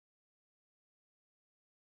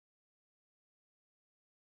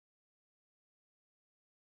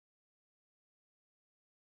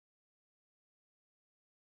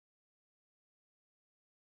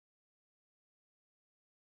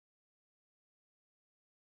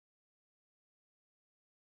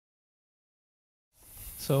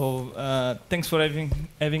So thanks for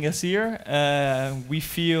having us here. We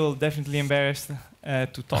feel definitely embarrassed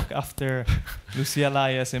to talk after Lucia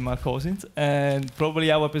Elias and Mark Cousins, and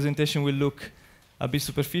probably our presentation will look a bit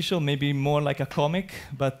superficial, maybe more like a comic,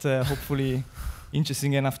 but hopefully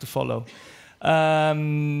interesting enough to follow.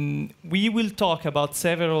 We will talk about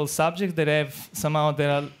several subjects that are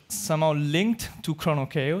somehow linked to Chrono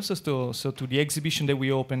Chaos, so to the exhibition that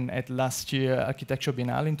we opened at last year Architecture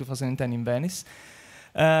Biennale in 2010 in Venice.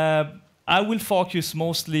 I will focus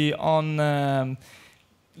mostly on a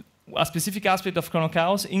specific aspect of Chrono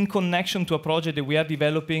Chaos in connection to a project that we are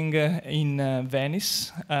developing in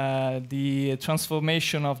Venice, the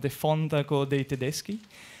transformation of the Fondaco dei Tedeschi.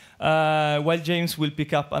 While James will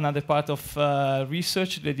pick up another part of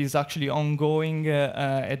research that is actually ongoing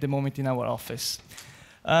at the moment in our office.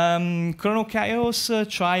 Chrono Chaos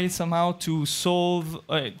tried somehow to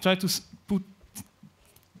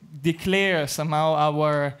declare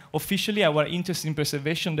somehow officially our interest in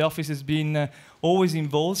preservation. The office has been always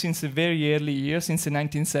involved since the very early years, since the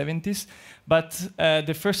 1970s. But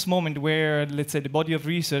the first moment where, let's say, the body of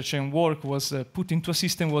research and work was put into a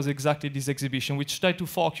system was exactly this exhibition, which tried to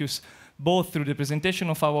focus both through the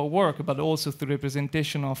presentation of our work, but also through the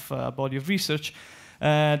presentation of a body of research,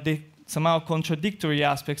 the somehow contradictory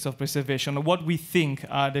aspects of preservation, or what we think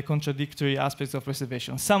are the contradictory aspects of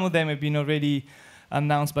preservation. Some of them have been already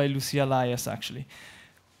announced by Lucia Elias, actually.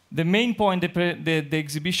 The main point that the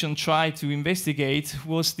exhibition tried to investigate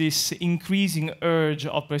was this increasing urge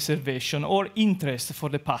of preservation, or interest for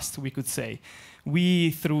the past, we could say.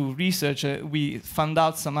 We, through research, we found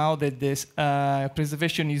out somehow that this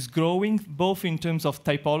preservation is growing, both in terms of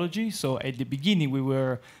typology. So at the beginning, we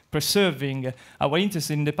were preserving. Our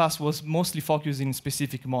interest in the past was mostly focused in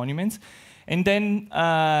specific monuments. And then,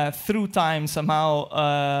 through time, somehow,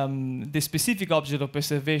 the specific object of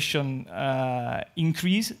preservation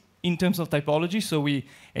increased in terms of typology. So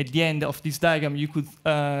at the end of this diagram, you could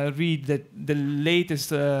read that the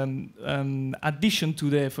latest addition to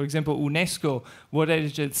the, for example, UNESCO World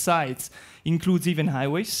Heritage Sites includes even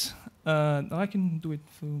highways. I can do it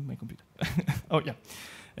through my computer. Oh, yeah.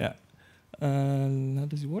 Yeah. How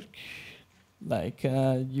does it work? Like,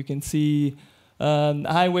 you can see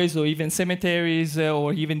highways or even cemeteries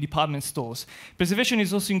or even department stores. Preservation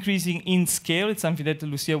is also increasing in scale. It's something that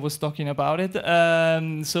Lucia was talking about it.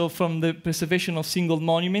 So from the preservation of single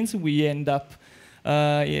monuments, we end up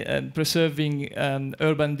preserving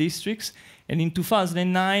urban districts. And in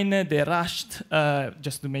 2009, the rushed,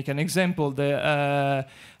 just to make an example, the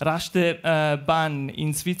rushed ban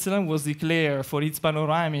in Switzerland was declared for its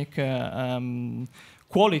panoramic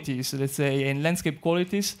qualities, let's say, and landscape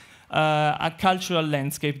qualities, a cultural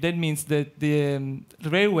landscape. That means that the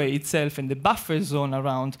railway itself and the buffer zone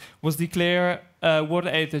around was declared a World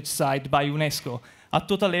Heritage Site by UNESCO. A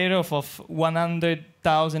total area of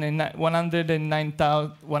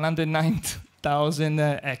 109,000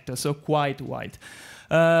 hectares, so quite wide.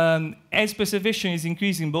 As preservation is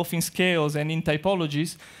increasing both in scales and in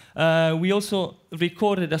typologies, we also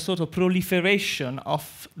recorded a sort of proliferation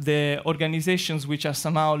of the organizations which are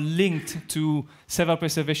somehow linked to several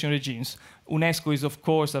preservation regimes. UNESCO is, of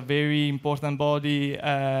course, a very important body,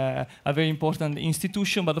 a very important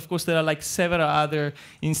institution, but of course there are like several other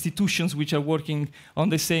institutions which are working on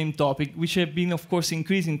the same topic, which have been, of course,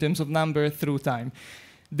 increasing in terms of number through time.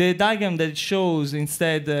 The diagram that shows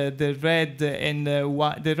instead the red and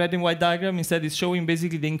white diagram instead is showing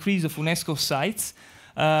basically the increase of UNESCO sites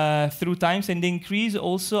through times, and the increase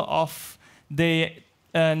also of the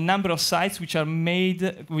number of sites which are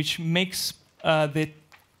made, which makes the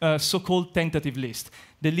so-called tentative list,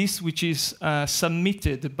 the list which is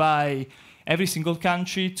submitted by every single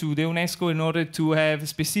country to the UNESCO in order to have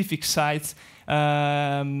specific sites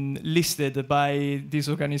listed by this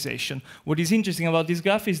organization. What is interesting about this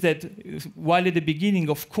graph is that while at the beginning,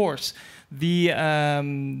 of course, the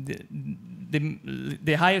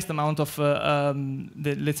highest amount of,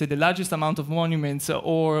 let's say, the largest amount of monuments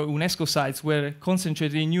or UNESCO sites were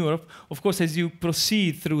concentrated in Europe, of course, as you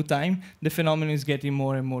proceed through time, the phenomenon is getting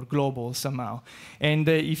more and more global somehow. And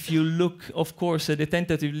if you look, of course, at the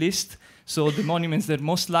tentative list, so the monuments that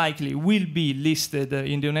most likely will be listed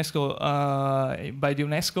in the UNESCO, by the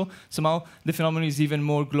UNESCO, somehow the phenomenon is even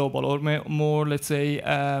more global, or more, let's say,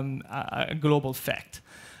 a global fact.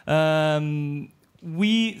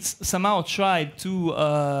 We somehow tried to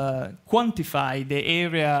quantify the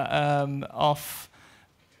area of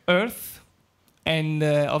Earth and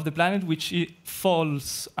of the planet which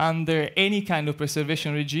falls under any kind of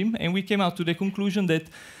preservation regime, and we came out to the conclusion that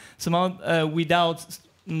somehow without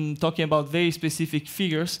talking about very specific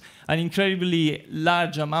figures, an incredibly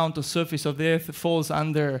large amount of surface of the Earth falls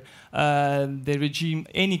under the regime,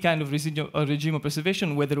 any kind of regime of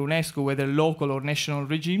preservation, whether UNESCO, whether local or national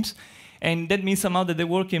regimes. And that means somehow that the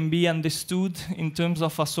work can be understood in terms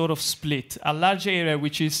of a sort of split. A large area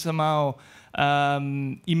which is somehow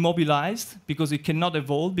immobilized because it cannot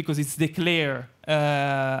evolve, because it's declared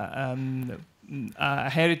a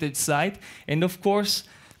heritage site. And of course,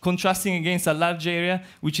 contrasting against a large area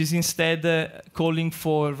which is instead calling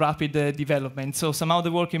for rapid development. So somehow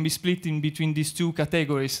the work can be split in between these two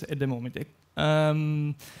categories at the moment.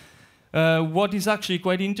 What is actually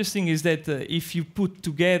quite interesting is that if you put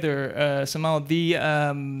together somehow the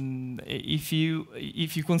if you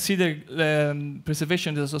consider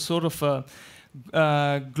preservation as a sort of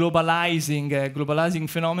globalizing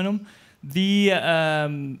phenomenon, the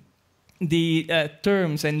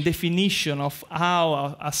terms and definition of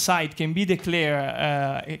how a site can be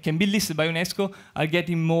declared, can be listed by UNESCO, are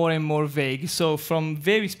getting more and more vague. So from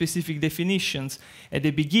very specific definitions at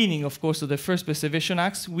the beginning, of course, of the first Preservation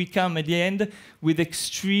Acts, we come at the end with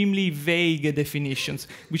extremely vague definitions,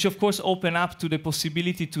 which of course open up to the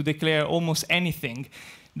possibility to declare almost anything.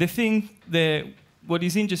 What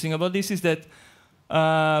is interesting about this is that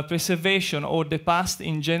preservation or the past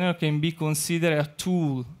in general can be considered a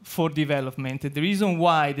tool for development. The reason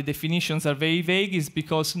why the definitions are very vague is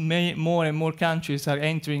because more and more countries are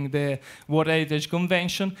entering the World Heritage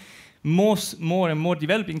Convention. More and more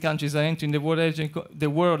developing countries are entering the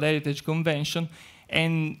World Heritage Convention,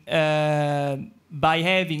 and by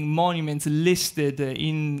having monuments listed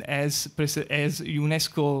as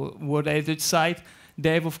UNESCO World Heritage Site,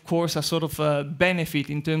 they have, of course, a sort of benefit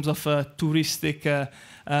in terms of touristic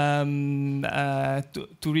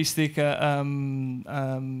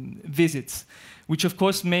visits, which of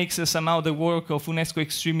course makes somehow the work of UNESCO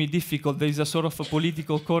extremely difficult. There is a sort of a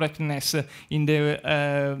political correctness in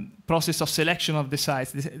the process of selection of the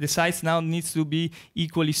sites. The sites now needs to be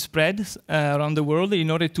equally spread around the world in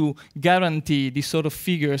order to guarantee these sort of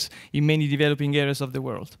figures in many developing areas of the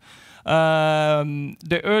world.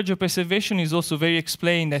 The urge of preservation is also very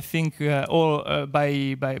explained, I think,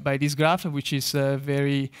 by this graph, which is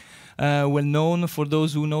very well known for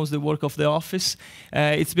those who knows the work of the office.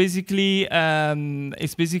 It's basically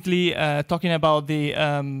talking about the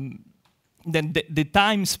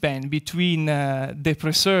time span between the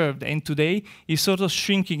preserved and today is sort of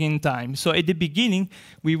shrinking in time. So at the beginning,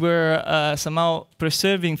 we were somehow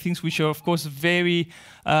preserving things which are, of course, very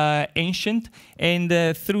ancient,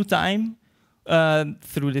 and through time,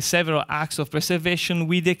 through the several acts of preservation,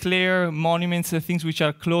 we declare monuments, things which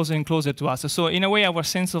are closer and closer to us. So in a way, our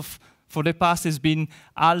sense for the past has been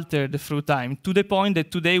altered through time, to the point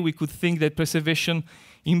that today we could think that preservation,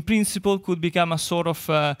 in principle, could become a sort of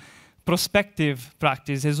prospective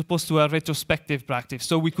practice as opposed to a retrospective practice.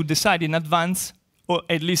 So we could decide in advance, or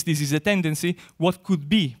at least this is a tendency, what could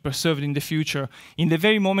be preserved in the future, in the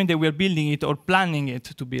very moment that we're building it or planning it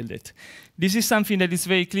to build it. This is something that is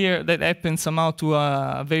very clear that happened somehow to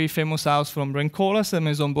a very famous house from Brincolas, the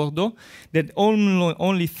Maison Bordeaux, that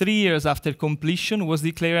only 3 years after completion was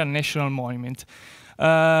declared a national monument.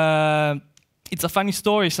 It's a funny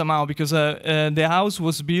story somehow, because the house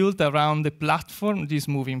was built around the platform, this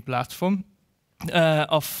moving platform,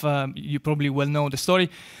 you probably well know the story,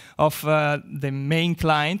 of the main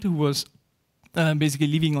client, who was basically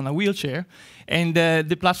living on a wheelchair, and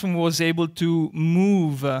the platform was able to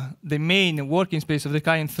move the main working space of the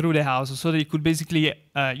client through the house, so that he could basically,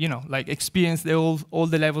 experience all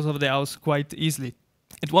the levels of the house quite easily.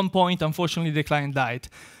 At one point, unfortunately, the client died.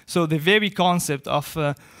 So the very concept of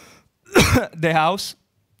the house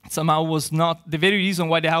somehow was not, the very reason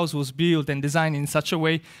why the house was built and designed in such a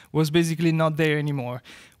way was basically not there anymore.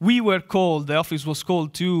 We were called, the office was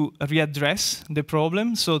called to readdress the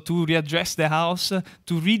problem, so to readdress the house,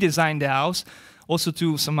 to redesign the house, also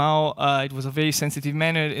to somehow, it was a very sensitive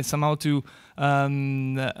manner, and somehow to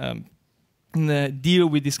deal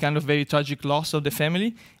with this kind of very tragic loss of the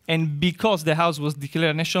family. And because the house was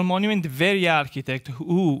declared a national monument, the very architect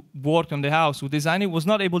who worked on the house, who designed it, was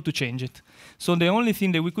not able to change it. So the only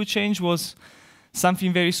thing that we could change was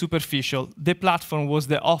something very superficial. The platform was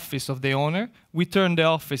the office of the owner. We turned the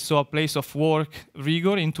office, so a place of work,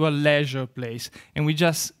 rigor, into a leisure place. And we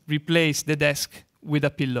just replaced the desk with a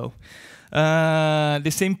pillow. The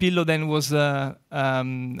same pillow then was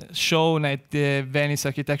shown at the Venice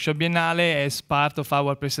Architecture Biennale as part of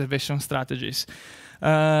our preservation strategies.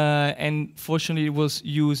 And fortunately, it was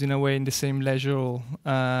used in a way in the same leisure,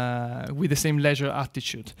 with the same leisure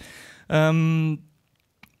attitude.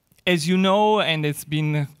 as you know, and it's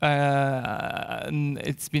been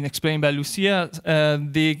explained by Lucia,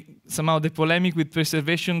 somehow the polemic with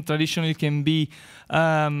preservation traditionally can be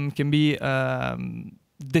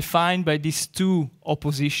defined by these two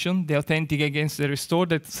opposition, the authentic against the restored,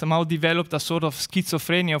 that somehow developed a sort of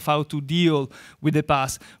schizophrenia of how to deal with the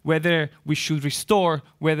past, whether we should restore,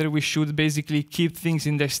 whether we should basically keep things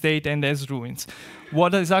in their state and as ruins.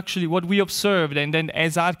 What is actually what we observed, and then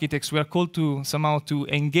as architects we are called to somehow to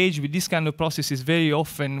engage with this kind of processes very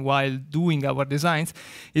often while doing our designs,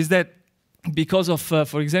 is that because of,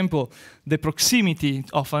 for example, the proximity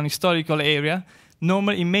of an historical area,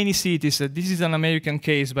 normally in many cities, this is an American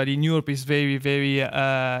case, but in Europe it's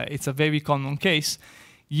it's a very common case.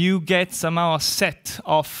 You get somehow a set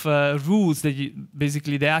of rules that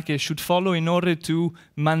basically the architect should follow in order to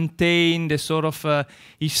maintain the sort of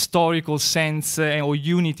historical sense or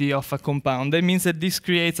unity of a compound. That means that this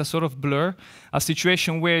creates a sort of blur, a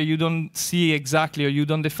situation where you don't see exactly or you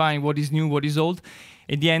don't define what is new, what is old.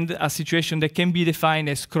 At the end, a situation that can be defined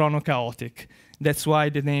as chronochaotic. That's why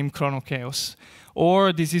the name chronochaos.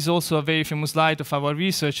 Or this is also a very famous slide of our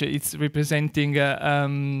research. It's representing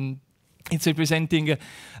an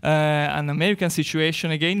American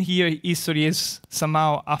situation. Again, here history is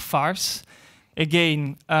somehow a farce.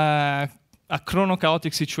 Again, a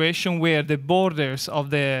chronochaotic situation where the borders of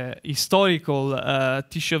the historical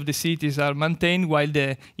tissue of the cities are maintained while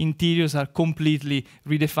the interiors are completely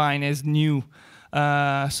redefined as new.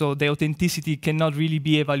 So the authenticity cannot really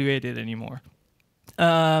be evaluated anymore.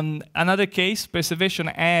 Another case, preservation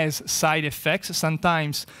has side effects,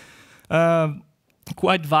 sometimes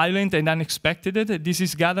quite violent and unexpected. This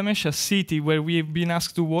is Gadamesh, a city where we've been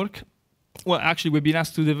asked to work. Well, actually, we've been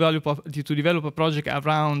asked to develop a project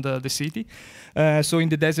around the city, so in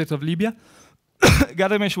the desert of Libya.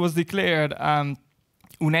 Gadamesh was declared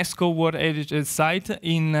UNESCO World Heritage Site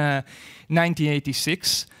in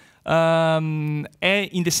 1986. In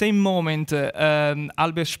the same moment,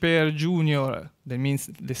 Albert Speer Jr., that means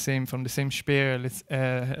the same from the same Speer,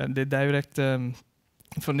 the direct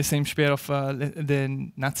from the same Speer of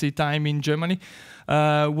the Nazi time in Germany,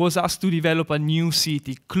 was asked to develop a new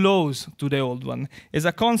city close to the old one. As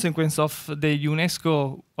a consequence of the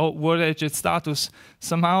UNESCO World Heritage status,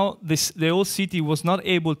 somehow the old city was not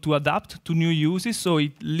able to adapt to new uses, so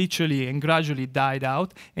it literally and gradually died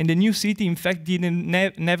out. And the new city, in fact,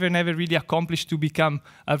 never really accomplished to become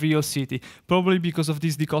a real city, probably because of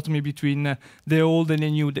this dichotomy between the old and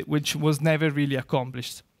the new, which was never really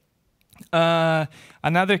accomplished.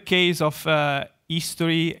 Another case of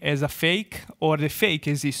history as a fake, or the fake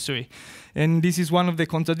as history. And this is one of the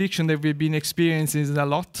contradictions that we've been experiencing a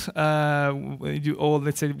lot.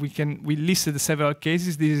 Let's say we listed several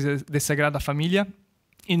cases. This is the Sagrada Familia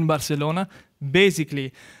in Barcelona.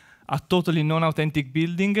 Basically, a totally non-authentic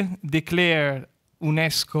building, declared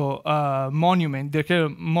UNESCO monument,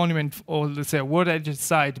 or let's say a World Heritage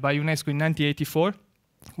Site by UNESCO in 1984,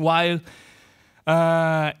 while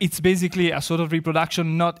it's basically a sort of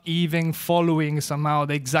reproduction, not even following somehow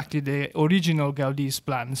exactly the original Gaudi's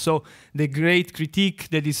plan. So the great critique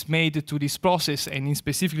that is made to this process, and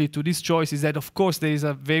specifically to this choice, is that of course there is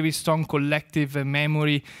a very strong collective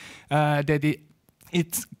memory that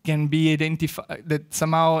it can be identified, that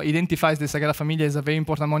somehow identifies the Sagrada Familia as a very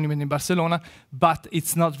important monument in Barcelona, but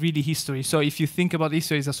it's not really history. So if you think about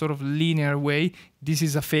history as a sort of linear way, this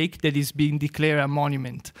is a fake that is being declared a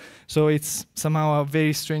monument. So it's somehow a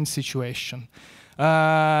very strange situation.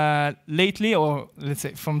 Lately, or let's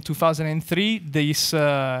say from 2003, this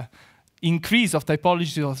increase of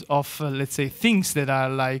typology of let's say things that are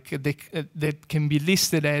like that can be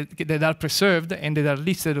listed as, that are preserved and that are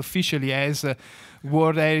listed officially as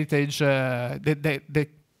World Heritage, the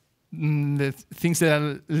things that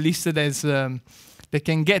are listed as that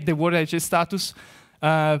can get the World Heritage status,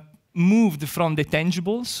 moved from the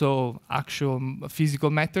tangibles, so actual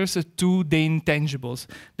physical matters, to the intangibles.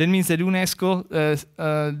 That means that UNESCO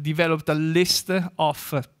developed a list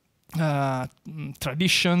of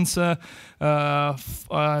traditions,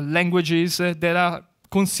 languages that are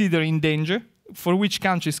considered in danger, for which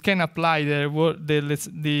countries can apply the World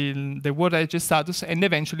Heritage status and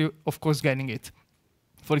eventually, of course, getting it.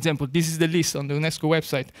 For example, this is the list on the UNESCO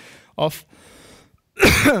website of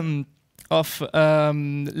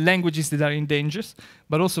languages that are in danger,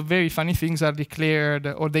 but also very funny things are declared,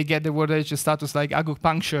 or they get the World Heritage status, like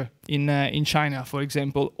acupuncture in China, for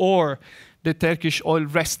example, or the Turkish oil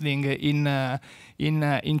wrestling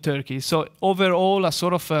in Turkey. So overall, a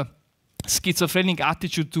sort of schizophrenic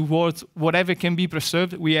attitude towards whatever can be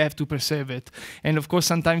preserved, we have to preserve it. And of course,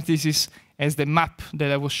 sometimes this is, as the map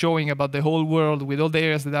that I was showing about the whole world with all the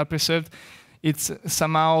areas that are preserved, it's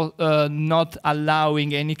somehow not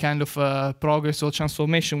allowing any kind of progress or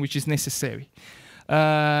transformation which is necessary.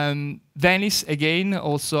 Venice, again,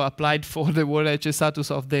 also applied for the World Heritage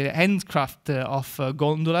status of the handcraft of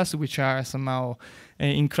gondolas, which are somehow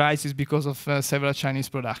in crisis because of several Chinese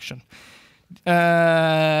production.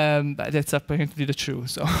 But that's apparently the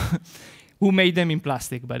truth. So, who made them in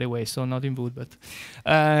plastic, by the way? So not in wood, but.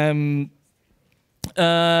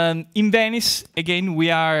 In Venice, again,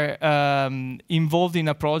 we are involved in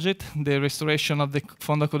a project, the restoration of the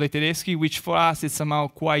Fondaco dei Tedeschi, which for us is somehow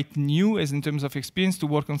quite new as in terms of experience to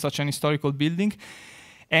work on such an historical building,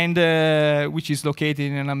 and which is located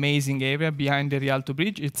in an amazing area behind the Rialto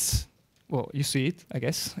Bridge. It's, well, you see it, I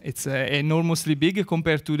guess. It's enormously big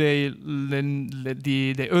compared to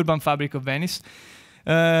the urban fabric of Venice.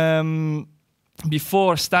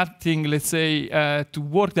 Before starting, let's say, to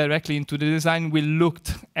work directly into the design, we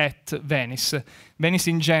looked at Venice. Venice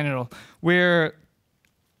in general, where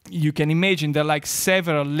you can imagine there are like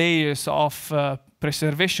several layers of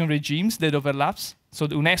preservation regimes that overlaps. So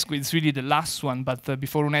the UNESCO is really the last one, but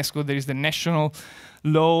before UNESCO there is the national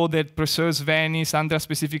law that preserves Venice under a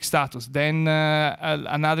specific status. Then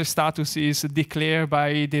another status is declared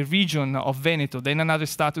by the region of Veneto. Then another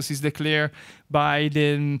status is declared by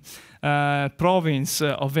the province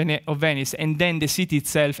of Venice. And then the city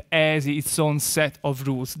itself has its own set of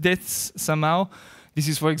rules. That's somehow, this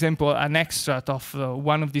is, for example, an extract of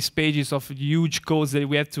one of these pages of huge codes that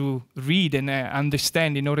we have to read and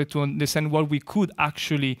understand in order to understand what we could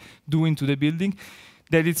actually do into the building.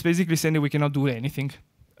 That it's basically saying that we cannot do anything.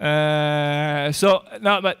 So,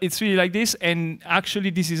 no, but it's really like this. And actually,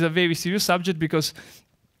 this is a very serious subject because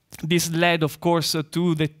this led, of course,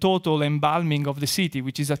 to the total embalming of the city,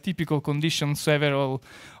 which is a typical condition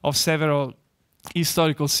of several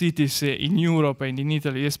historical cities in Europe and in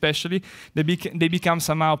Italy especially. They become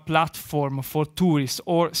somehow platform for tourists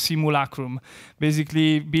or simulacrum.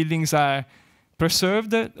 Basically, buildings are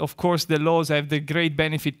preserved. Of course, the laws have the great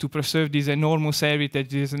benefit to preserve this enormous heritage,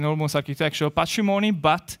 this enormous architectural patrimony,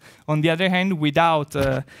 but on the other hand, without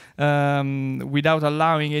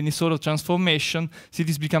allowing any sort of transformation,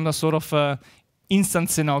 cities become a sort of instant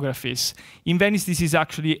scenographies. In Venice, this is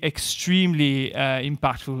actually extremely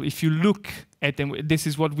impactful. If you look at them, this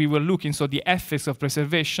is what we were looking, so the effects of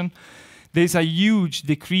preservation, there's a huge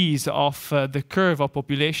decrease of the curve of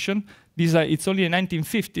population. It's only the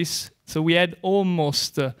 1950s, so we had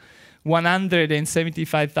almost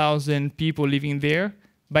 175,000 people living there.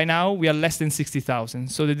 By now, we are less than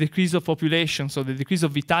 60,000. So the decrease of population, so the decrease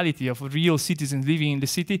of vitality of real citizens living in the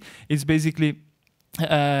city is basically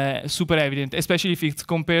super evident, especially if it's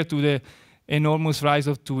compared to the enormous rise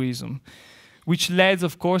of tourism, which led,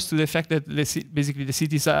 of course, to the fact that basically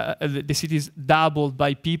the cities doubled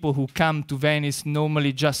by people who come to Venice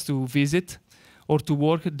normally just to visit or to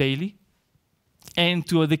work daily, and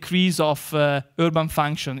to a decrease of urban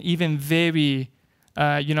function, even very,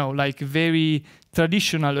 like very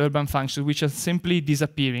traditional urban functions, which are simply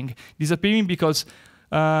disappearing. Disappearing because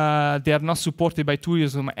they are not supported by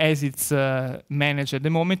tourism as it's managed at the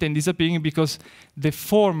moment, and disappearing because the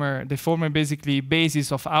former basically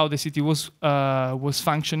basis of how the city was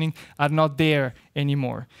functioning are not there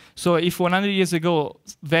anymore. So if 100 years ago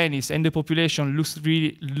Venice and the population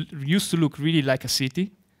used to look really like a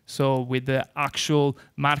city, so with the actual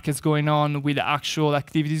markets going on, with the actual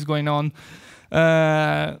activities going on,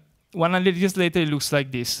 100 years later it looks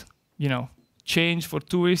like this, change for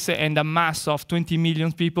tourists and a mass of 20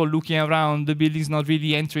 million people looking around the buildings, not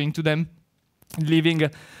really entering to them, leaving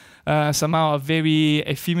somehow a very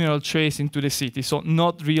ephemeral trace into the city. So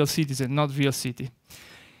not real citizens, not real city,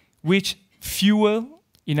 which fuel,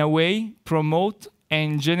 in a way, promote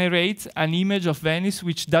and generate an image of Venice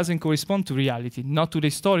which doesn't correspond to reality, not to the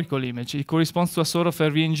historical image. It corresponds to a sort of a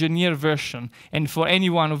re-engineered version. And for any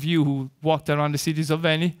one of you who walked around the cities of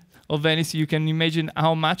Venice, you can imagine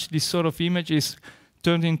how much this sort of image is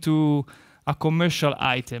turned into a commercial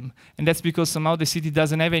item. And that's because somehow the city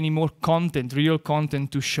doesn't have any more content, real content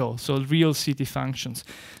to show, so real city functions.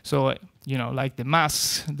 So, like the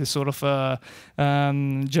masks, the sort of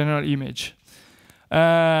general image.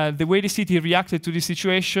 The way the city reacted to this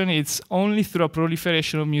situation, it's only through a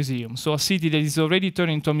proliferation of museums. So a city that is already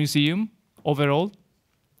turned into a museum overall,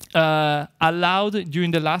 allowed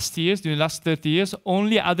during the last 30 years,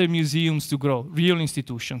 only other museums to grow, real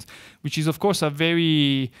institutions, which is of course a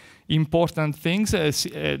very important thing.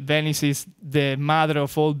 Venice is the mother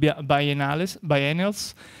of all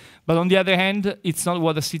biennials, but on the other hand, it's not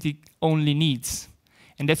what a city only needs.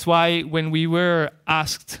 And that's why when we were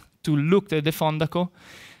asked to look at the Fondaco,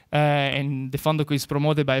 and the Fondaco is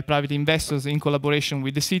promoted by private investors in collaboration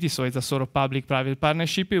with the city, so it's a sort of public-private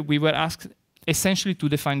partnership. We were asked essentially to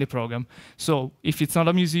define the program. So if it's not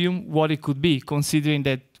a museum, what it could be, considering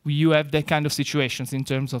that you have that kind of situations in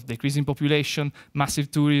terms of decreasing population,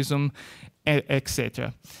 massive tourism,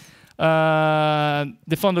 etc.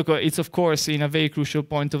 The Fondaco, it's of course in a very crucial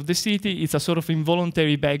point of the city. It's a sort of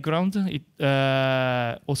involuntary background.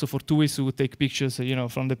 Also for tourists who take pictures,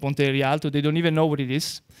 from the Ponte Rialto, they don't even know what it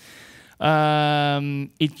is.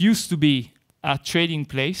 It used to be a trading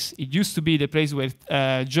place. It used to be the place where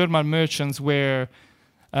German merchants were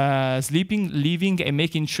sleeping, living, and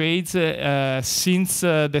making trades since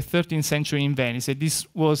the 13th century in Venice. And this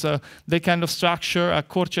was the kind of structure, a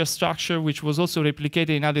courtyard structure, which was also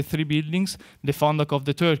replicated in other three buildings, the Fondaco of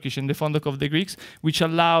the Turkish and the Fondaco of the Greeks, which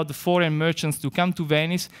allowed foreign merchants to come to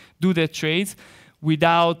Venice, do their trades,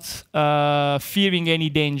 without fearing any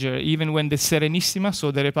danger, even when the Serenissima, so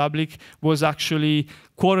the Republic, was actually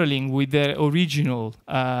quarreling with their original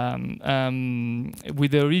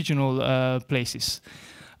places.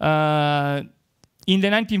 In the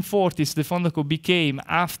 1940s, the Fondaco became,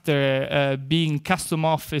 after being custom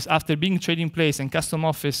office, after being trading place and custom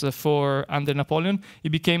office under Napoleon,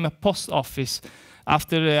 it became a post office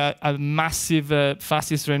after a massive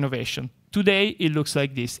fascist renovation. Today, it looks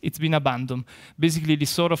like this. It's been abandoned. Basically,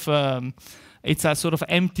 this sort of it's a sort of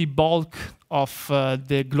empty bulk of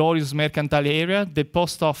the glorious mercantile area. The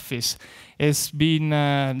post office has been,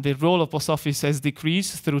 the role of post office has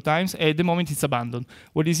decreased through times. At the moment, it's abandoned.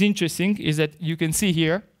 What is interesting is that you can see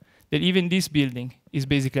here that even this building is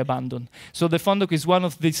basically abandoned. So the Fondaco is one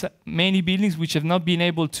of these many buildings which have not been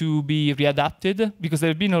able to be readapted because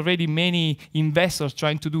there have been already many investors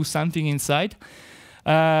trying to do something inside.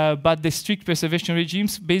 But the strict preservation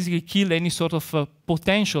regimes basically kill any sort of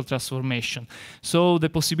potential transformation. So the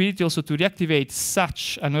possibility also to reactivate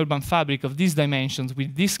such an urban fabric of these dimensions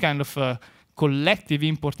with this kind of collective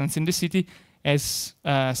importance in the city has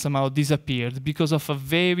somehow disappeared because of a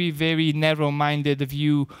very, very narrow-minded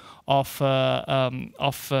view of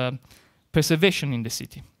preservation in the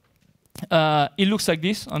city. It looks like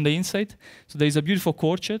this on the inside. So there is a beautiful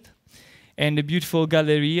courtyard and the beautiful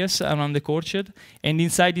gallerias around the courtyard. And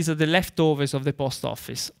inside these are the leftovers of the post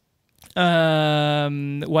office.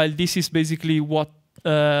 While this is basically what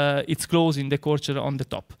it's closing the courtyard on the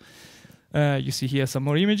top. You see here some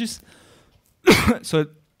more images. So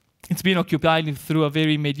it's been occupied through a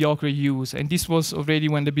very mediocre use. And this was already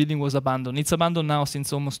when the building was abandoned. It's abandoned now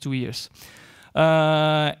since almost 2 years.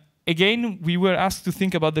 Again, we were asked to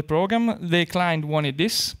think about the program. The client wanted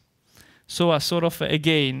this. So a sort of,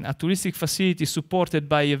 again, a touristic facility supported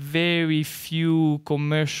by a very few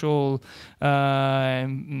commercial,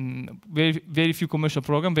 very few commercial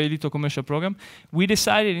program, very little commercial program. We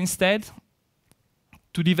decided instead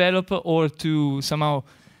to develop or to somehow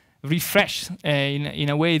refresh, in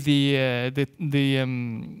a way, the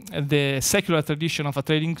secular tradition of a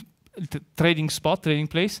trading spot, trading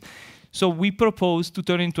place. So we proposed to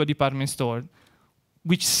turn it into a department store,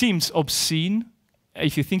 which seems obscene,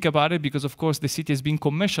 if you think about it, because of course the city has been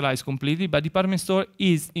commercialized completely, but department store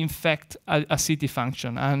is in fact a city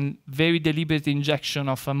function, and very deliberate injection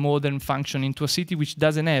of a modern function into a city which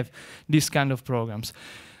doesn't have this kind of programs.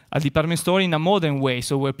 A department store in a modern way,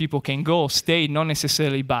 so where people can go, stay, not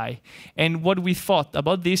necessarily buy. And what we thought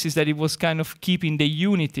about this is that it was kind of keeping the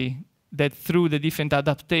unity that through the different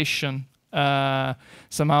adaptation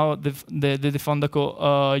somehow the Fondaco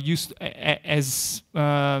has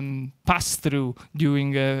passed through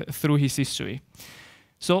through his history.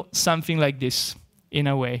 So something like this, in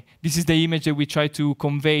a way. This is the image that we try to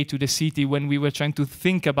convey to the city when we were trying to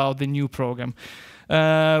think about the new program.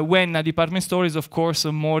 When a department store is, of course,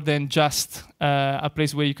 more than just a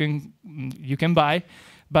place where you can buy.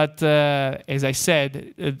 But as I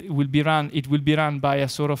said, it will be run by a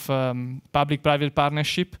sort of public-private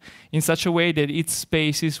partnership in such a way that its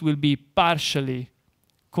spaces will be partially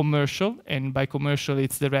commercial, and by commercial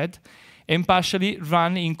it's the red, and partially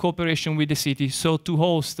run in cooperation with the city, so to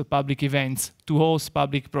host public events, to host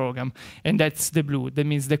public program, and that's the blue. That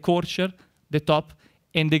means the courtyard, the top,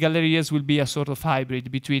 and the gallerias will be a sort of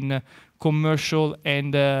hybrid between commercial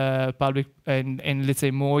and public, and let's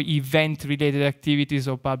say more event-related activities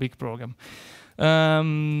or public program.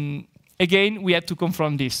 Again, we had to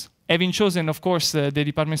confront this. Having chosen, of course, the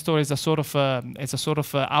department store as a sort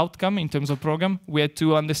of outcome in terms of program, we had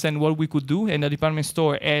to understand what we could do, and the department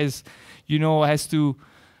store, as you know, has to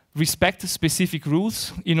respect specific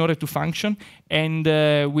rules in order to function, and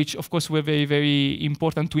which, of course, were very, very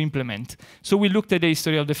important to implement. So we looked at the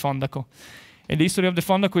history of the Fondaco. And the history of the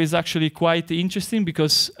Fondaco is actually quite interesting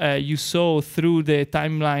because you saw through the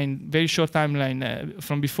timeline, very short timeline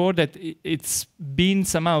from before, that it's been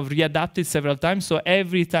somehow readapted several times. So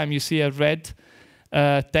every time you see a red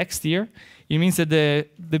text here, it means that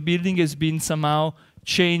the building has been somehow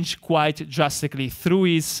changed quite drastically through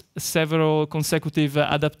its several consecutive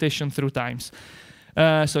adaptations through times.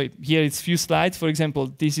 So here it's few slides. For example,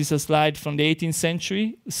 this is a slide from the 18th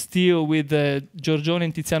century, still with the Giorgione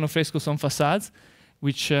and Tiziano frescoes on facades,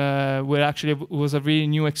 which were actually was a really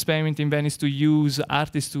new experiment in Venice to use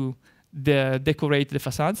artists to decorate the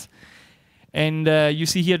facades. And you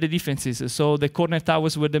see here the differences. So the corner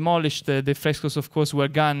towers were demolished, the frescoes, of course, were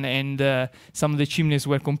gone, and some of the chimneys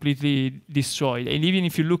were completely destroyed. And even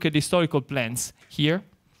if you look at the historical plans here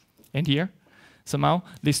and here, somehow,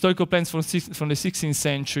 the historical plans from the 16th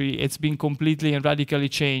century, it's been completely and radically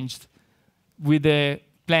changed with the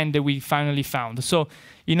plan that we finally found. So,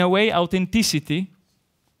 in a way, authenticity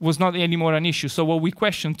was not anymore an issue. So what we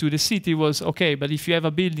questioned to the city was, okay, but if you have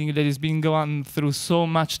a building that has been gone through so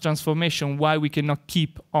much transformation, why we cannot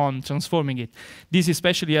keep on transforming it? These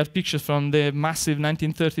especially are pictures from the massive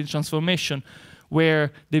 1930 transformation,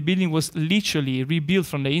 where the building was literally rebuilt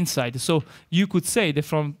from the inside. So you could say that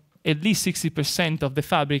from at least 60% of the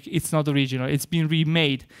fabric, it's not original. It's been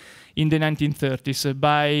remade in the 1930s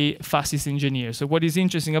by fascist engineers. So what is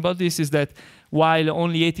interesting about this is that while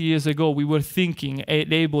only 80 years ago we were thinking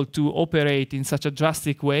and able to operate in such a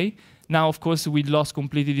drastic way, now, of course, we lost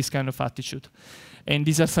completely this kind of attitude. And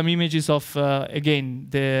these are some images of, again,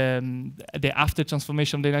 the after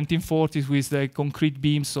transformation of the 1940s with the concrete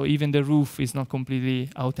beams, so even the roof is not completely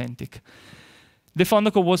authentic. The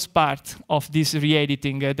Fondaco was part of this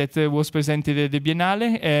re-editing that was presented at the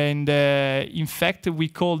Biennale, and in fact we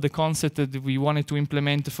called the concept that we wanted to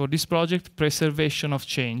implement for this project preservation of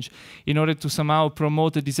change, in order to somehow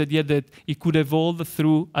promote this idea that it could evolve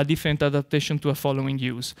through a different adaptation to a following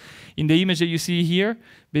use. In the image that you see here,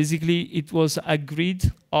 basically it was a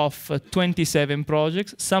grid of 27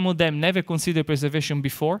 projects. Some of them never considered preservation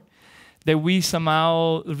before, that we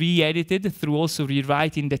somehow re-edited through also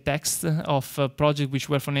rewriting the text of projects which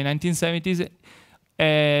were from the 1970s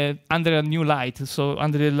under a new light, so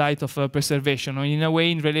under the light of preservation, or in a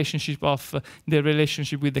way in relationship of the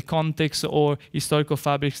relationship with the context or historical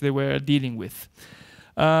fabrics they were dealing with.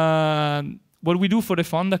 What we do for the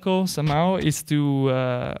Fondaco somehow is to,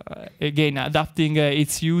 again, adapting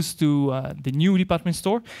its use to the new department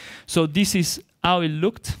store. So this is how it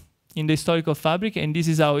looked in the historical fabric, and this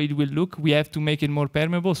is how it will look. We have to make it more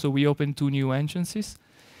permeable, so we opened 2 new entrances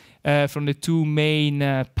from the 2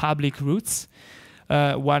 main public routes.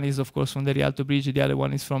 One is, of course, from the Rialto Bridge, the other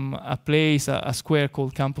one is from a place, a square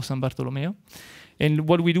called Campo San Bartolomeo. And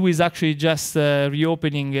what we do is actually just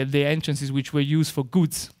reopening the entrances which were used for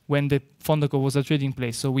goods when the Fondaco was a trading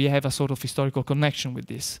place, so we have a sort of historical connection with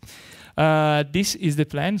this. This is the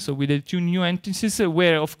plan, so with the 2 new entrances,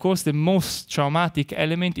 where, of course, the most traumatic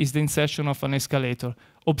element is the insertion of an escalator,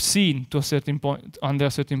 obscene to a certain point, under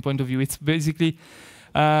a certain point of view. It's basically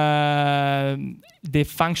the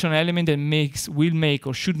functional element that will make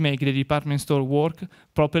or should make the department store work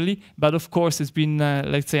properly, but of course it's been,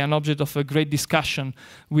 let's say, an object of a great discussion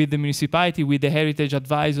with the municipality, with the heritage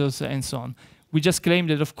advisors, and so on. We just claim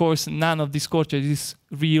that, of course, none of this courtyard is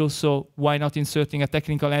real, so why not inserting a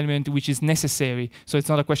technical element which is necessary? So it's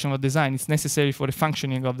not a question of design, it's necessary for the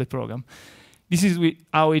functioning of the program. This is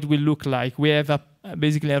how it will look like. We have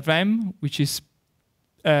basically a ramp which is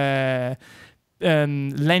landing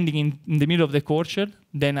in the middle of the courtyard,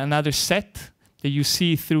 then another set that you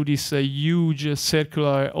see through this huge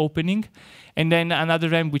circular opening, and then another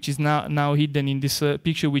ramp which is now hidden in this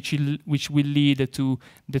picture, which will lead to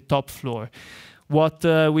the top floor. What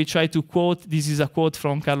we try to quote, this is a quote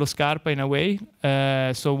from Carlo Scarpa in a way,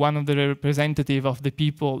 so one of the representatives of the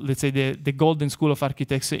people, let's say the Golden School of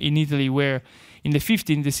Architecture in Italy, where in the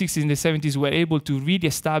 50s, the 60s, and the 70s were able to really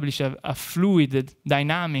establish a fluid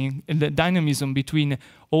dynamism between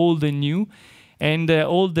old and new. And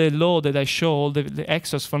all the law that I show, all the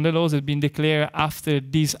extras from the laws have been declared after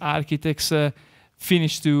these architects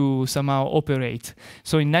finished to somehow operate.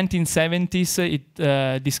 So in 1970s,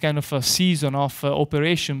 this kind of a season of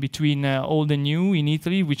operation between old and new in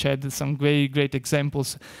Italy, which had some very great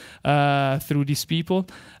examples through these people,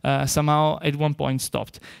 somehow at one point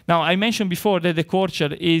stopped. Now, I mentioned before that the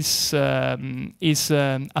courtyard is a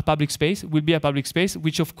public space, will be a public space,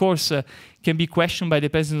 which of course can be questioned by the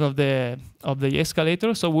president of the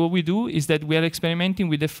escalator. So what we do is that we are experimenting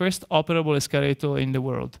with the first operable escalator in the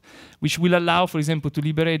world, which will allow, for example, to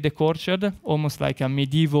liberate the courtyard, almost like a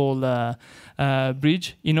medieval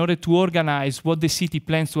bridge, in order to organize what the city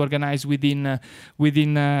plans to organize within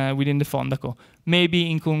the Fondaco.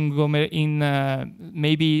 Maybe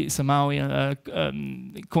maybe somehow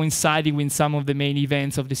coinciding with some of the main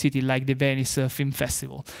events of the city, like the Venice Film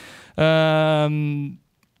Festival.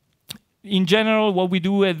 In general, what we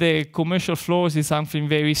do at the commercial floors is something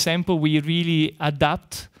very simple. We really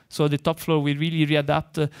adapt. So the top floor, we really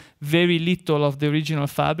readapt very little of the original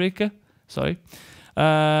fabric. Sorry.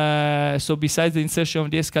 So besides the insertion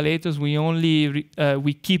of the escalators, we only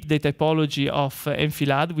we keep the typology of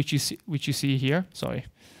enfilade, which you see here. Sorry.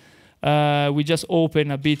 We just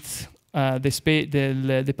open a bit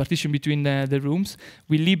the partition between the rooms.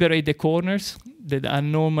 We liberate the corners that are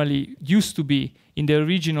normally used to be in the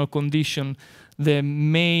original condition the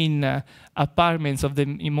main apartments of the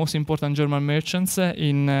most important German merchants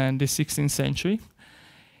in the 16th century.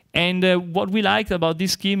 And what we liked about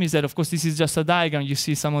this scheme is that, of course, this is just a diagram. You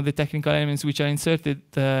see some of the technical elements which are inserted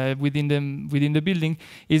within the building,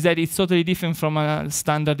 is that it's totally different from a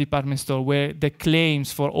standard department store where the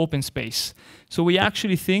claims for open space. So we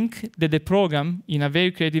actually think that the program, in a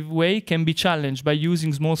very creative way, can be challenged by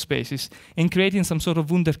using small spaces and creating some sort of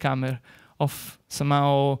Wunderkammer of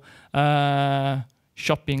somehow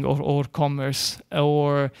shopping or commerce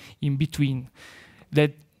or in between.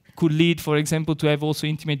 That could lead, for example, to have also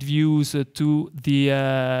intimate views to the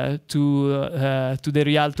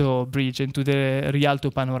Rialto bridge and to the Rialto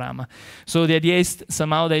panorama. So the idea is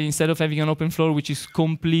somehow that instead of having an open floor which is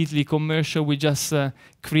completely commercial, we just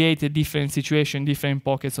create a different situation, different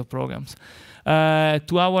pockets of programs.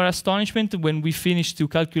 To our astonishment, when we finished to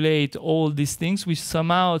calculate all these things, we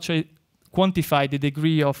somehow quantify the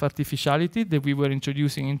degree of artificiality that we were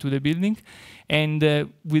introducing into the building, and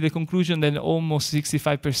with the conclusion that almost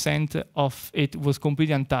 65% of it was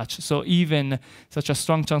completely untouched. So even such a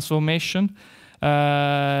strong transformation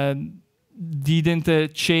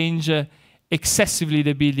didn't change excessively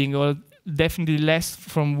the building, or definitely less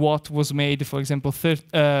from what was made, for example,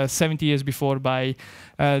 70 years before by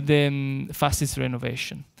the fastest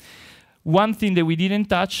renovation. One thing that we didn't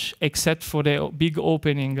touch, except for the big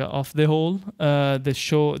opening of the hall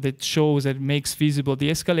that shows and makes visible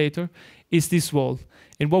the escalator, is this wall.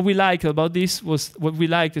 And what we liked about this was, what we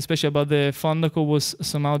liked especially about the Fondaco, was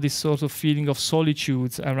somehow this sort of feeling of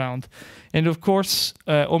solitude around. And of course,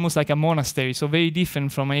 almost like a monastery, so very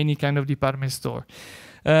different from any kind of department store.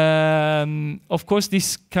 Of course,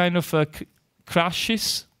 this kind of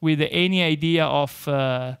crashes with any idea of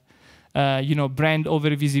brand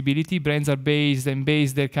over visibility. Brands are based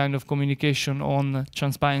their kind of communication on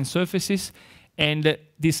transparent surfaces, and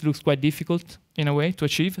this looks quite difficult in a way to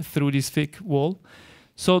achieve through this thick wall.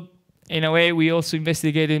 So in a way, we also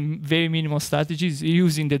investigated very minimal strategies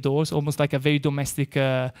using the doors, almost like a very domestic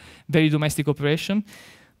operation.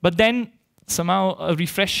 But then somehow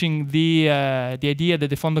refreshing the idea that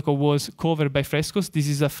the Fondaco was covered by frescoes. This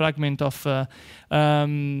is a fragment of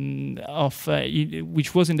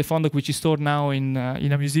which was in the Fondaco, which is stored now in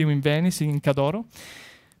a museum in Venice, in Cadoro.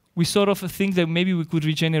 We sort of think that maybe we could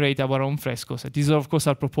regenerate our own frescoes. These are, of course,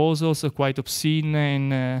 our proposals, quite obscene,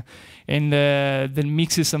 and then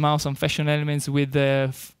mixes somehow some fashion elements with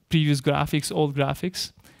previous graphics, old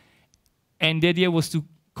graphics. And the idea was to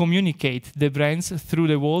communicate the brands through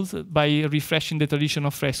the walls by refreshing the tradition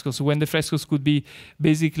of frescoes, when the frescoes could be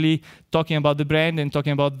basically talking about the brand and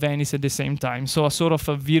talking about Venice at the same time. So a sort of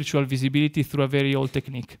a virtual visibility through a very old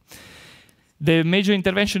technique. The major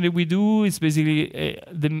intervention that we do is basically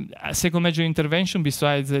the second major intervention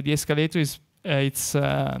besides the escalator is it's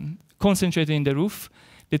concentrated in the roof.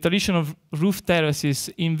 The tradition of roof terraces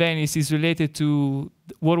in Venice is related to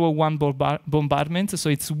World War I bombardment. So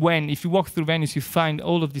it's when, if you walk through Venice, you find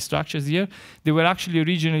all of these structures here. They were actually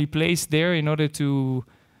originally placed there in order to...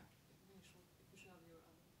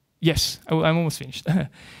 Yes, I'm almost finished.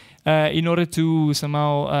 In order to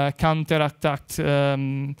somehow counteract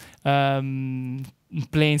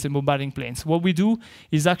planes and bombarding planes. What we do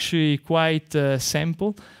is actually quite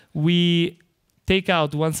simple. We take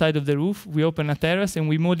out one side of the roof, we open a terrace, and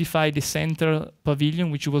we modify the central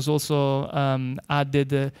pavilion, which was also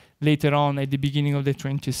added later on at the beginning of the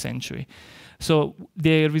 20th century. So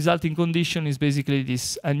the resulting condition is basically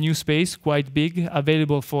this, a new space, quite big,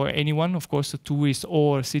 available for anyone, of course, tourists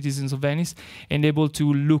or citizens of Venice, and able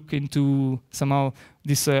to look into somehow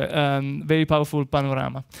this very powerful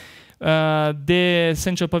panorama. The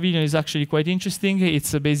central pavilion is actually quite interesting.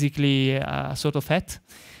 It's basically a sort of hat,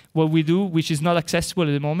 what we do, which is not accessible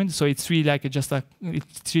at the moment, so it's really like it's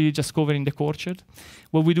really just covering the courtyard.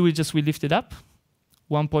 What we do is just we lift it up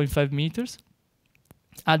 1.5 meters,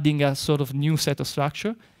 adding a sort of new set of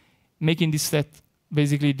structure, making this set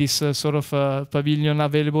basically this sort of pavilion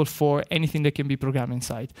available for anything that can be programmed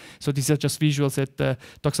inside. So these are just visuals that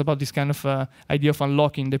talks about this kind of idea of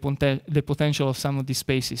unlocking the potential of some of these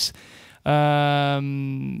spaces.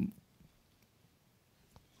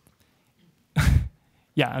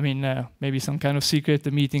 Yeah, I mean, maybe some kind of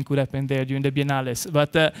secret meeting could happen there during the Biennales.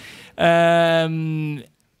 But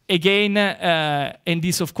again, and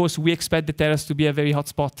this, of course, we expect the terrace to be a very hot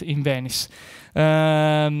spot in Venice.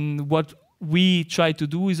 What we try to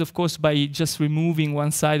do is, of course, by just removing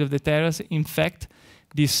one side of the terrace, in fact,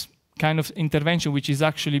 this kind of intervention, which is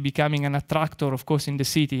actually becoming an attractor, of course, in the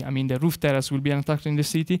city. I mean, the roof terrace will be an attractor in the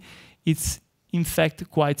city. It's, in fact,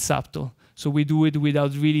 quite subtle. So we do it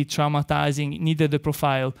without really traumatizing neither the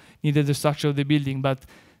profile, neither the structure of the building, but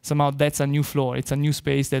somehow that's a new floor. It's a new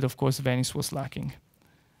space that, of course, Venice was lacking.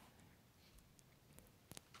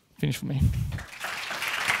 Finish for me.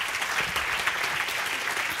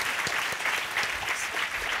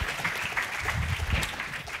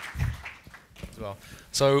 Well,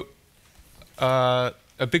 so a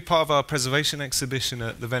big part of our preservation exhibition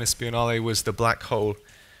at the Venice Biennale was the Black Hole,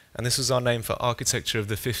 and this was our name for architecture of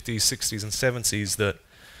the 50s, 60s and 70s that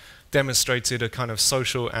demonstrated a kind of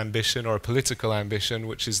social ambition or a political ambition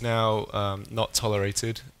which is now not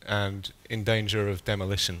tolerated and in danger of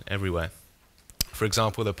demolition everywhere. For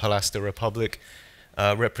example, the Place de Republique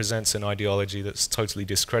represents an ideology that's totally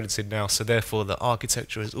discredited now, so therefore the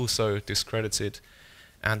architecture is also discredited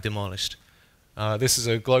and demolished. This is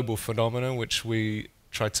a global phenomenon which we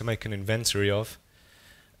tried to make an inventory of.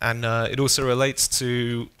 And it also relates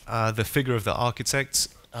to the figure of the architect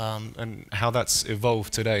and how that's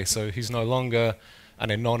evolved today. So he's no longer an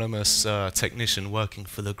anonymous technician working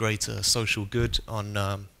for the greater social good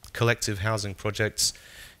on collective housing projects.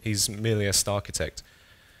 He's merely a star architect.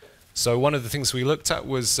 So one of the things we looked at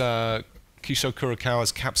was Kisho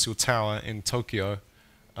Kurokawa's Capsule Tower in Tokyo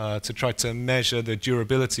to try to measure the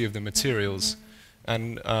durability of the materials.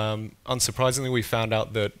 And unsurprisingly, we found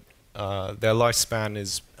out that their lifespan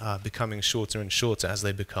is becoming shorter and shorter as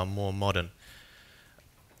they become more modern.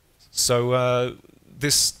 So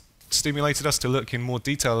this stimulated us to look in more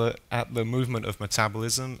detail at the movement of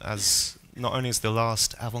metabolism as not only as the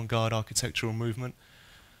last avant-garde architectural movement,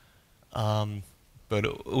 but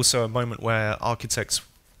also a moment where architects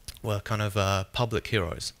were kind of public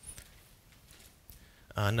heroes.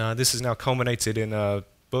 And this is now culminated in a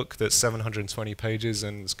book that's 720 pages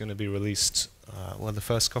and it's going to be released. Well, the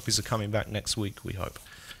first copies are coming back next week, we hope.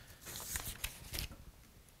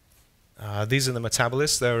 These are the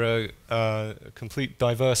metabolists. They're a complete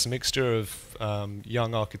diverse mixture of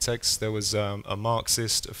young architects. There was a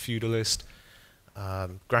Marxist, a feudalist,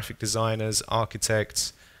 graphic designers,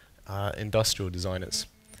 architects, industrial designers.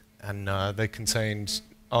 And they contained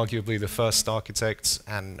arguably the first architects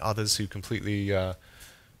and others who completely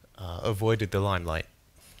avoided the limelight.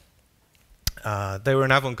 They were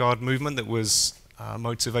an avant-garde movement that was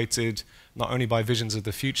motivated not only by visions of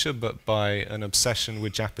the future, but by an obsession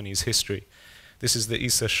with Japanese history. This is the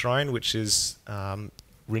Ise Shrine, which is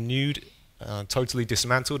renewed, totally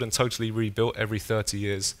dismantled, and totally rebuilt every 30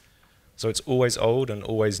 years. So it's always old and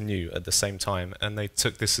always new at the same time. And they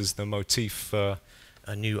took this as the motif for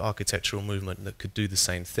a new architectural movement that could do the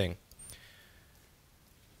same thing.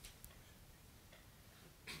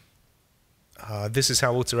 This is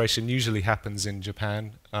how alteration usually happens in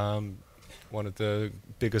Japan, one of the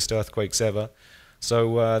biggest earthquakes ever.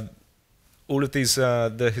 So all of these,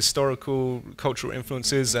 the historical, cultural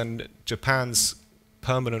influences and Japan's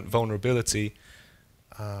permanent vulnerability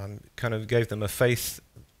kind of gave them a faith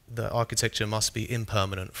that architecture must be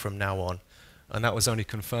impermanent from now on. And that was only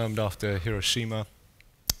confirmed after Hiroshima.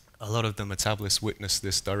 A lot of the metabolists witnessed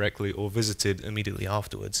this directly or visited immediately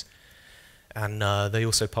afterwards. And they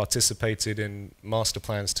also participated in master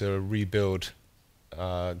plans to rebuild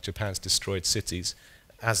Japan's destroyed cities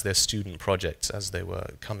as their student projects as they were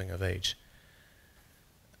coming of age.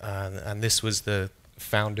 And this was the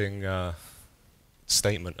founding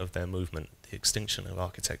statement of their movement, the extinction of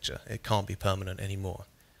architecture. It can't be permanent anymore.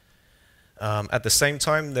 At the same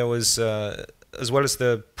time, there was, as well as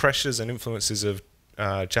the pressures and influences of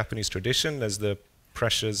Japanese tradition, there's the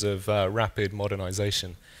pressures of rapid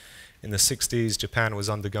modernization. In the 60s, Japan was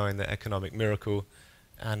undergoing the economic miracle,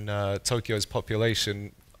 and Tokyo's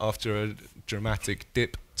population, after a dramatic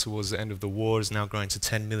dip towards the end of the war, is now growing to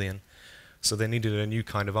 10 million. So they needed a new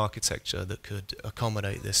kind of architecture that could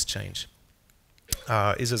accommodate this change.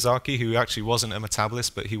 Izazaki, who actually wasn't a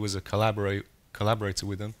metabolist, but he was a collaborator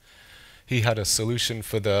with him, he had a solution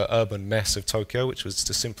for the urban mess of Tokyo, which was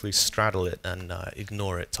to simply straddle it and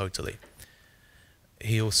ignore it totally.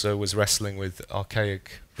 He also was wrestling with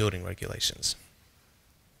archaic building regulations.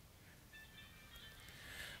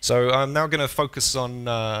 So I'm now going to focus on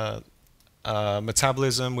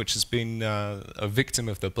metabolism, which has been a victim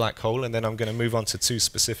of the black hole, and then I'm going to move on to two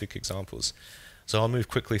specific examples. So I'll move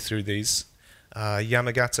quickly through these.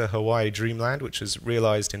 Yamagata Hawaii Dreamland, which was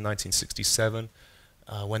realized in 1967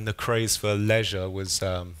 when the craze for leisure was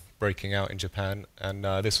breaking out in Japan, and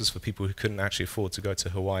this was for people who couldn't actually afford to go to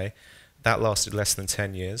Hawaii. That lasted less than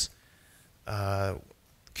 10 years.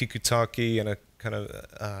 Kikutaki and a kind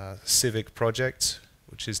of civic project,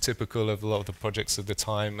 which is typical of a lot of the projects of the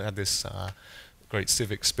time, had this great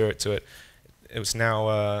civic spirit to it. It was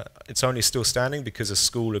now, it's only still standing because a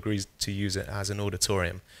school agreed to use it as an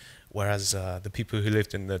auditorium, whereas the people who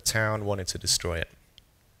lived in the town wanted to destroy it.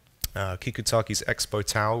 Kikutaki's Expo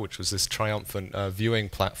Tower, which was this triumphant viewing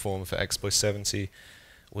platform for Expo 70,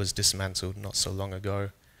 was dismantled not so long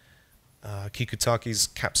ago. Kikutaki's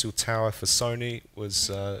capsule tower for Sony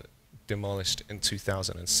was demolished in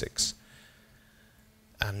 2006.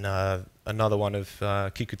 And another one of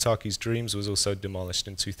Kikutaki's dreams was also demolished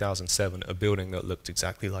in 2007, a building that looked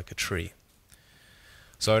exactly like a tree.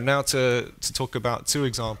 So now to talk about two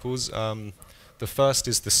examples. The first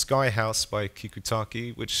is the Sky House by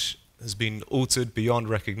Kikutaki, which has been altered beyond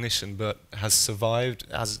recognition, but has survived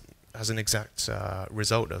as an exact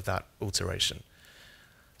result of that alteration.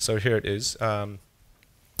 So here it is.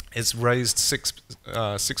 It's raised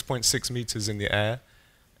 6.6 meters in the air,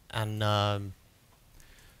 and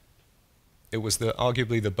it was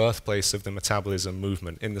arguably the birthplace of the metabolism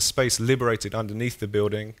movement. In the space liberated underneath the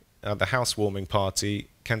building, the housewarming party,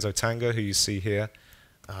 Kenzo Tanga, who you see here,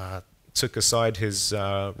 took aside his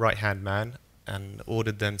right-hand man and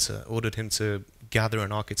ordered him to gather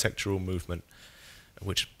an architectural movement,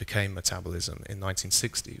 which became metabolism in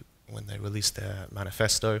 1960 when they released their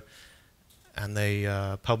manifesto, and they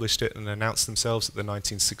published it and announced themselves at the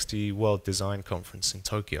 1960 World Design Conference in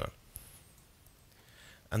Tokyo.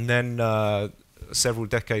 And then several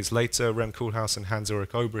decades later, Rem Koolhaas and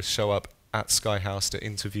Hans-Ulrich Obrist show up at Sky House to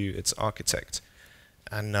interview its architect.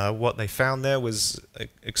 And what they found there was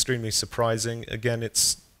extremely surprising. Again,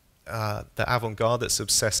 it's the avant-garde that's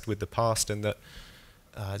obsessed with the past and that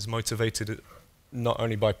is motivated not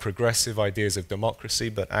only by progressive ideas of democracy,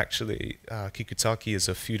 but actually Kikutaki is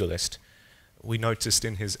a feudalist. We noticed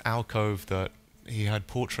in his alcove that he had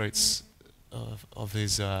portraits of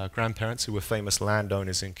his grandparents who were famous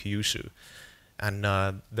landowners in Kyushu. And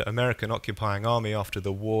the American occupying army after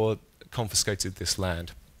the war confiscated this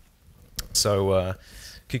land. So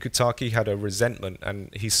Kikutaki had a resentment,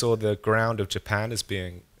 and he saw the ground of Japan as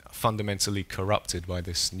being fundamentally corrupted by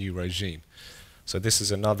this new regime. So this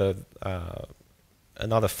is another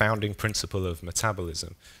founding principle of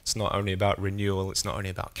metabolism. It's not only about renewal, it's not only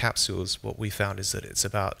about capsules. What we found is that it's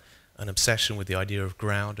about an obsession with the idea of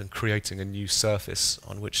ground and creating a new surface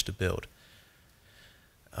on which to build.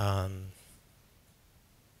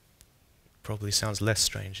 Probably sounds less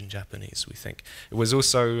strange in Japanese, we think. It was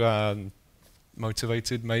also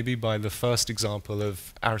motivated maybe by the first example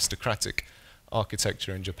of aristocratic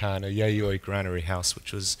architecture in Japan, a Yayoi granary house,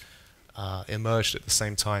 which was emerged at the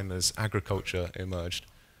same time as agriculture emerged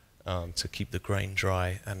to keep the grain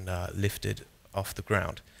dry and lifted off the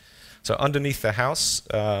ground. So underneath the house,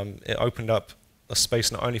 it opened up a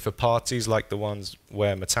space not only for parties like the ones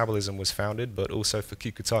where metabolism was founded, but also for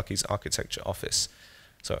Kikutaki's architecture office.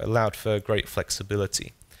 So it allowed for great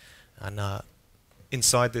flexibility. And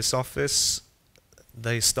inside this office,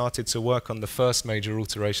 they started to work on the first major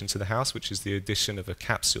alteration to the house, which is the addition of a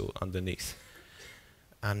capsule underneath.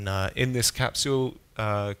 And in this capsule,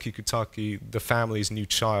 Kikutaki, the family's new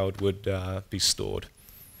child, would be stored.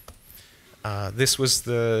 This was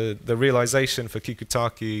the realization for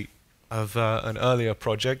Kikutaki of an earlier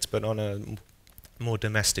project, but on a more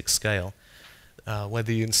domestic scale, where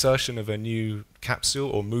the insertion of a new capsule,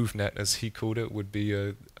 or MoveNet as he called it, would be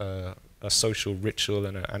a social ritual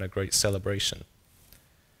and a great celebration.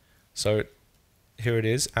 So here it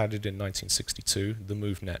is, added in 1962, the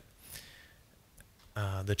MoveNet.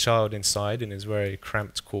 The child inside in his very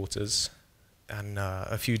cramped quarters, and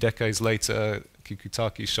a few decades later,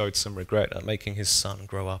 Kikutaki showed some regret at making his son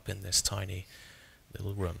grow up in this tiny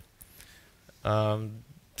little room.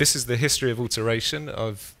 This is the history of alteration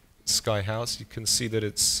of Sky House. You can see that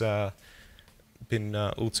it's been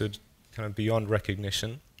altered kind of beyond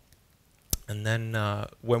recognition. And then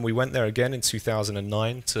when we went there again in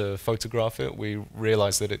 2009 to photograph it, we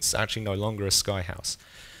realized that it's actually no longer a sky house.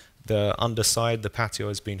 The underside, the patio,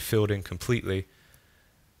 has been filled in completely,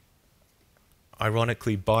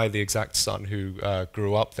 ironically by the exact son who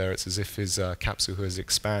grew up there. It's as if his capsule has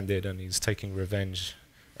expanded and he's taking revenge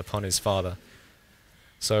upon his father.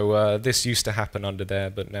 So this used to happen under there,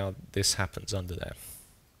 but now this happens under there.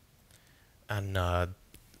 And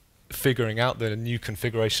figuring out the new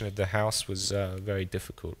configuration of the house was very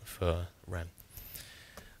difficult for Rem.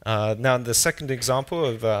 Now the second example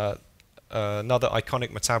of another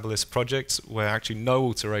iconic metabolist project where actually no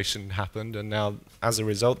alteration happened, and now as a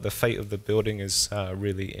result the fate of the building is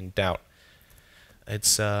really in doubt.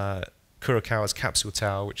 It's Kurokawa's Capsule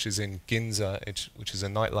Tower, which is in Ginza, which is a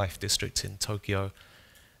nightlife district in Tokyo,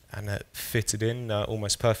 and it fitted in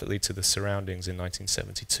almost perfectly to the surroundings in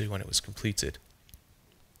 1972 when it was completed.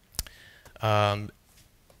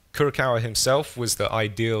 Kurokawa himself was the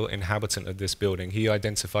ideal inhabitant of this building. He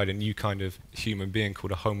identified a new kind of human being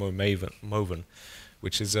called a Homo Moven,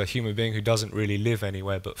 which is a human being who doesn't really live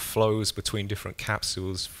anywhere but flows between different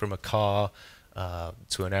capsules, from a car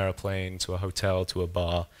to an aeroplane to a hotel to a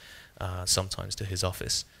bar, sometimes to his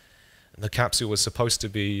office. And the capsule was supposed to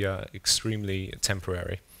be extremely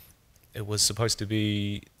temporary. It was supposed to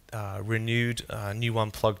be renewed, a new one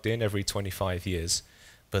plugged in every 25 years.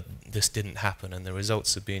 But this didn't happen, and the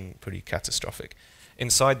results have been pretty catastrophic.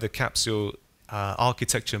 Inside the capsule,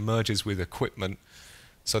 architecture merges with equipment,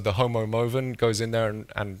 so the Homo Moven goes in there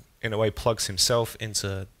and in a way plugs himself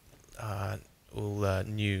into all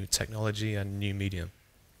new technology and new medium.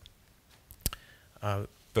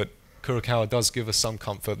 But Kurokawa does give us some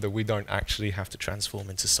comfort that we don't actually have to transform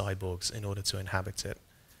into cyborgs in order to inhabit it.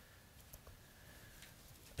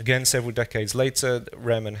 Again, several decades later,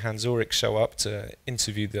 Rem and Hans Ulrich show up to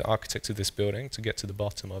interview the architect of this building to get to the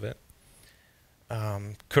bottom of it.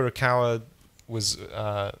 Kurokawa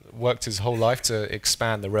worked his whole life to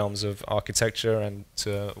expand the realms of architecture and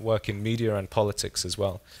to work in media and politics as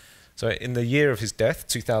well. So in the year of his death,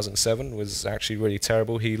 2007, was actually really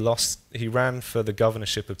terrible. He ran for the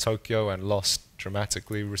governorship of Tokyo and lost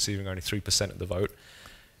dramatically, receiving only 3% of the vote.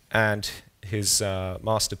 And his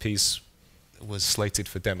masterpiece was slated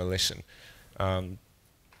for demolition. It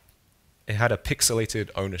had a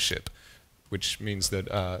pixelated ownership, which means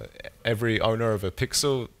that every owner of a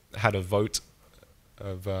pixel had a vote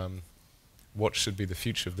of what should be the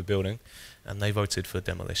future of the building, and they voted for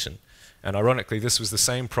demolition. And ironically, this was the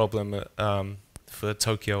same problem for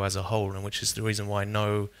Tokyo as a whole, and which is the reason why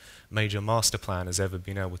no major master plan has ever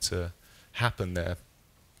been able to happen there,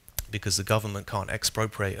 because the government can't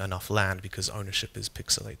expropriate enough land because ownership is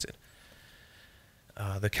pixelated.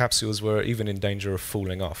 The capsules were even in danger of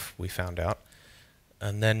falling off, we found out.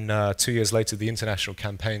 And then 2 years later, the international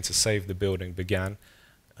campaign to save the building began.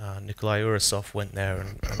 Nikolai Urasov went there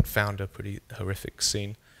and found a pretty horrific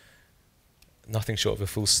scene. Nothing short of a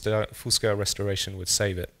full-scale restoration would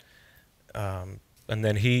save it. And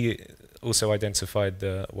then he also identified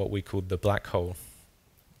what we called the black hole,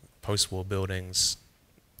 post-war buildings,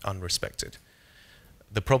 unrespected.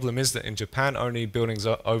 The problem is that in Japan, only buildings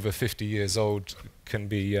over 50 years old can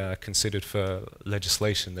be considered for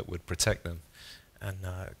legislation that would protect them. And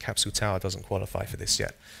Capsule Tower doesn't qualify for this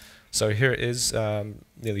yet. So here it is,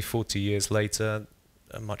 nearly 40 years later,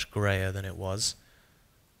 much grayer than it was.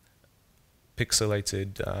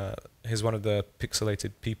 Pixelated, here's one of the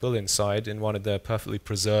pixelated people inside in one of the perfectly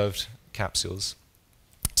preserved capsules,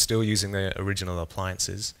 still using their original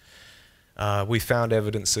appliances. We found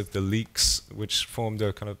evidence of the leaks, which formed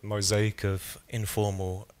a kind of mosaic of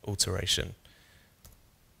informal alteration.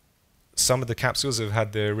 Some of the capsules have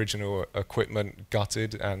had their original equipment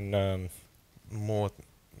gutted and more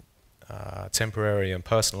temporary and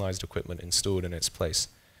personalized equipment installed in its place.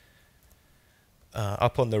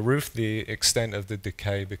 Up on the roof, the extent of the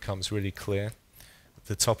decay becomes really clear.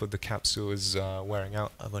 The top of the capsule is wearing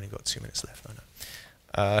out. I've only got 2 minutes left, I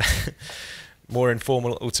know. More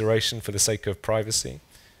informal alteration for the sake of privacy,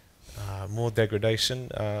 more degradation,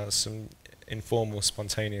 some informal,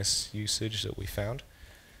 spontaneous usage that we found.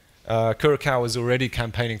 Kurokawa was already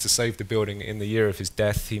campaigning to save the building. In the year of his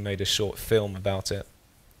death, he made a short film about it.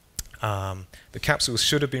 The capsules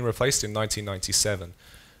should have been replaced in 1997.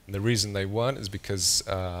 And the reason they weren't is because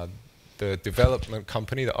the development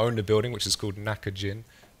company that owned the building, which is called Nakajin,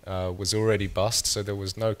 was already bust, so there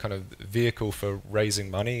was no kind of vehicle for raising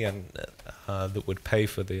money and that would pay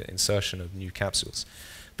for the insertion of new capsules.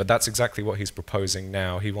 But that's exactly what he's proposing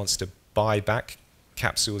now. He wants to buy back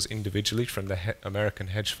capsules individually from the American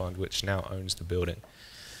hedge fund, which now owns the building,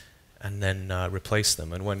 and then replace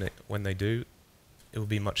them. And when they do, it will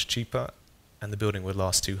be much cheaper, and the building would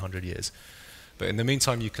last 200 years. But in the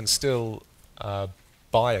meantime, you can still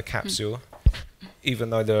buy a capsule, even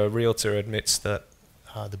though the realtor admits that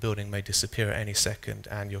the building may disappear at any second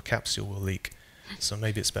and your capsule will leak. So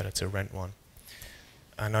maybe it's better to rent one.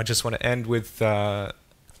 And I just want to end with an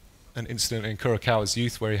incident in Kurokawa's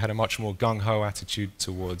youth where he had a much more gung-ho attitude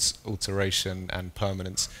towards alteration and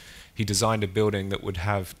permanence. He designed a building that would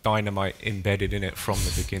have dynamite embedded in it from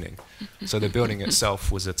the beginning. So the building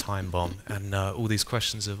itself was a time bomb, and all these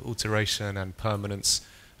questions of alteration and permanence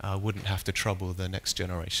wouldn't have to trouble the next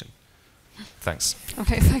generation. Thanks.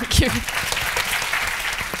 Okay, thank you.